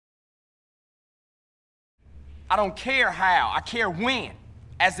I don't care how, I care when.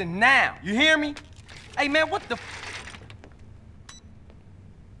 As in now, you hear me? Hey man, what the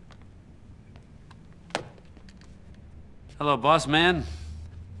Hello, boss man.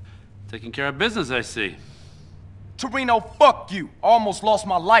 Taking care of business, I see. Torino, fuck you. Almost lost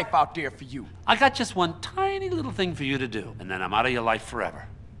my life out there for you. I got just one tiny little thing for you to do, and then I'm out of your life forever.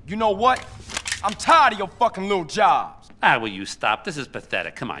 You know what? I'm tired of your fucking little jobs. Ah, will you stop? This is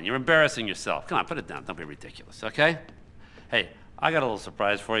pathetic. Come on, you're embarrassing yourself. Come on, put it down. Don't be ridiculous, okay? Hey, I got a little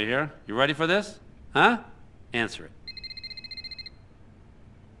surprise for you here. You ready for this? Huh? Answer it.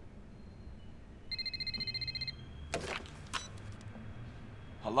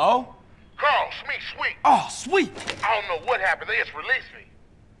 Hello? Carl, Sweet. Oh, sweet. I don't know what happened. They just released me.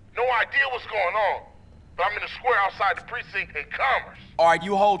 No idea what's going on. But I'm in the square outside the precinct in Commerce. All right,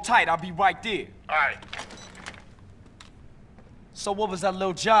 you hold tight. I'll be right there. All right. So what was that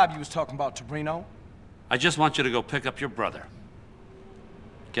little job you was talking about, Torino? I just want you to go pick up your brother.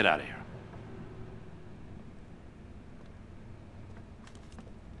 Get out of here.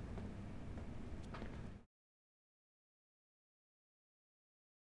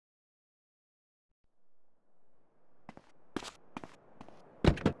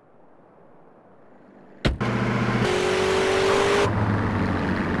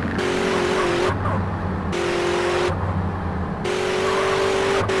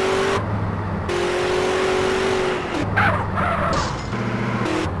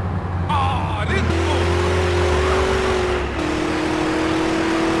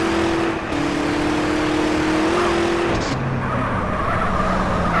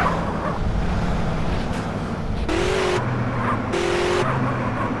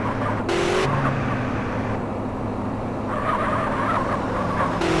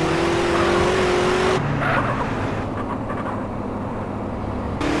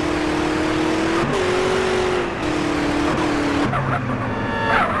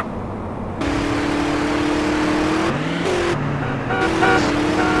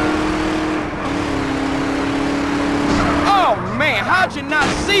 How'd you not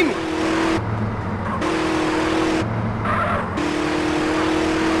see me?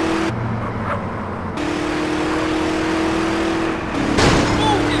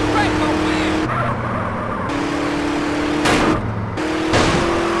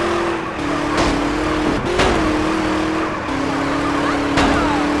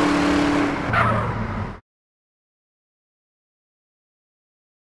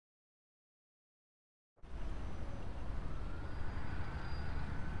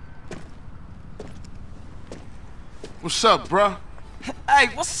 What's up, bruh? Hey,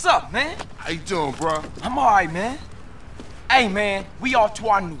 what's up, man? How you doing, bruh? I'm all right, man. Hey, man, we off to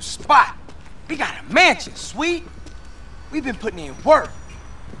our new spot. We got a mansion, sweet. We've been putting in work,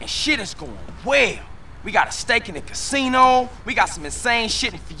 and shit is going well. We got a stake in the casino. We got some insane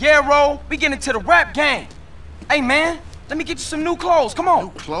shit in Fierro. We getting into the rap game. Hey, man, let me get you some new clothes. Come on.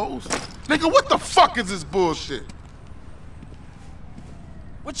 New clothes? Nigga, what the fuck is this bullshit?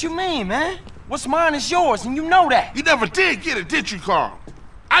 What you mean, man? What's mine is yours, and you know that. You never did get it, did you, Carl?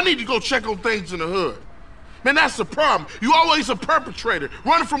 I need to go check on things in the hood. Man, that's the problem. You always a perpetrator,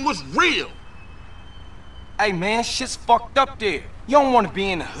 running from what's real. Hey, man, shit's fucked up there. You don't want to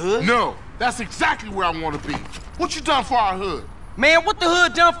be in the hood. No, that's exactly where I want to be. What you done for our hood? Man, what the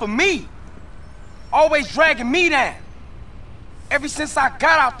hood done for me? Always dragging me down. Ever since I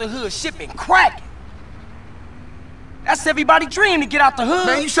got out the hood, shit been cracking. That's everybody's dream to get out the hood.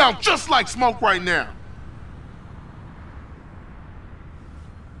 Man, you sound just like Smoke right now.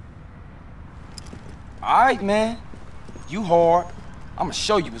 All right, man. You hard. I'ma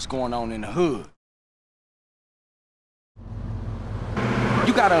show you what's going on in the hood.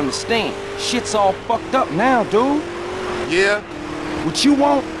 You gotta understand, shit's all fucked up now, dude. Yeah? What you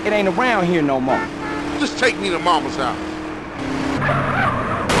want, it ain't around here no more. Just take me to Mama's house.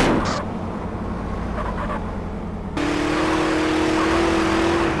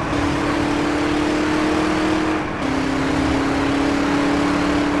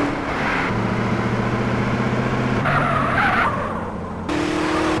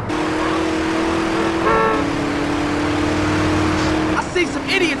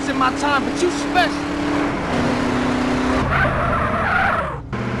 Idiots in my time, but you special.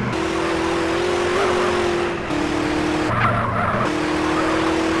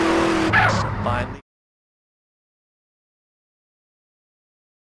 Finally.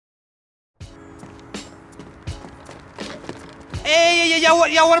 Hey, yo,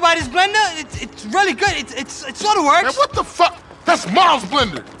 what about this blender? It's really good. It sort of works. Man, what the fuck? That's Mom's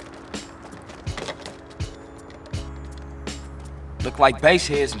blender. Look like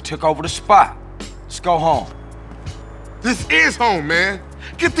baseheads and took over the spot. Let's go home. This is home, man.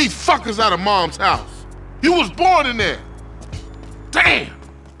 Get these fuckers out of Mom's house. You was born in there. Damn!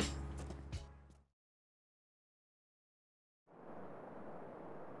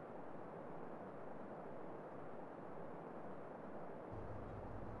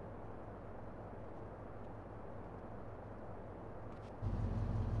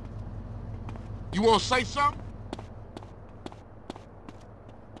 You wanna say something?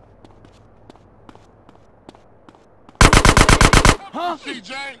 Huh?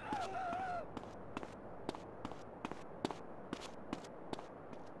 CJ?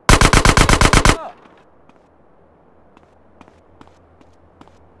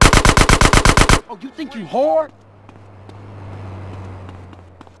 Oh, you think you hard?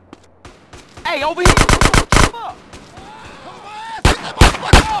 Hey, over here! Keep up!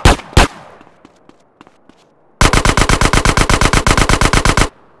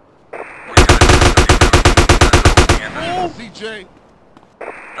 CJ?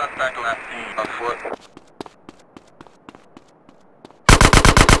 Suspect last seen on foot.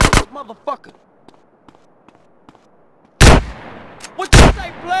 Motherfucker! What you say,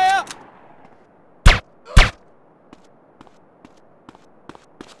 player?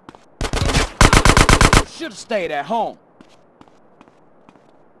 Should've stayed at home.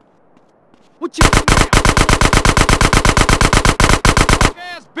 What you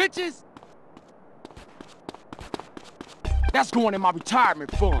ass bitches? That's going in my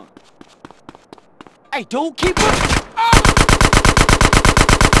retirement fund. Hey, dude, keep up. Oh!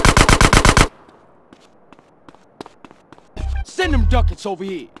 Send them ducats over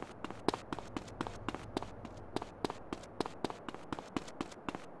here.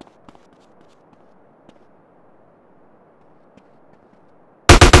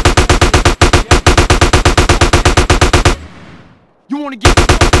 You wanna get...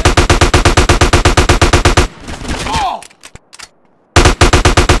 Oh!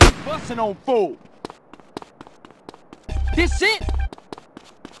 Bustin' on fool. This it?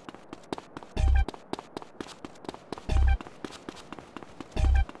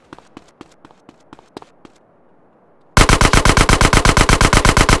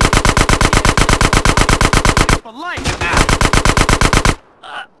 For life.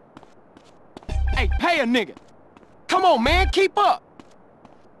 Hey, pay a nigga. Come on, man, keep up.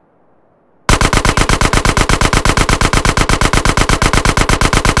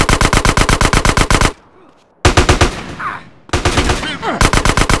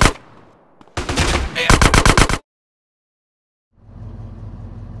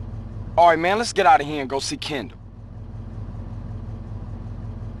 All right, man, let's get out of here and go see Kendall.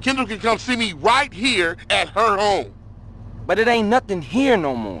 Kendall can come see me right here at her home. But it ain't nothing here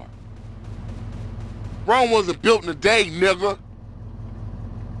no more. Rome wasn't built in a day, nigga.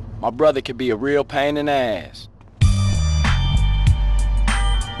 My brother could be a real pain in the ass.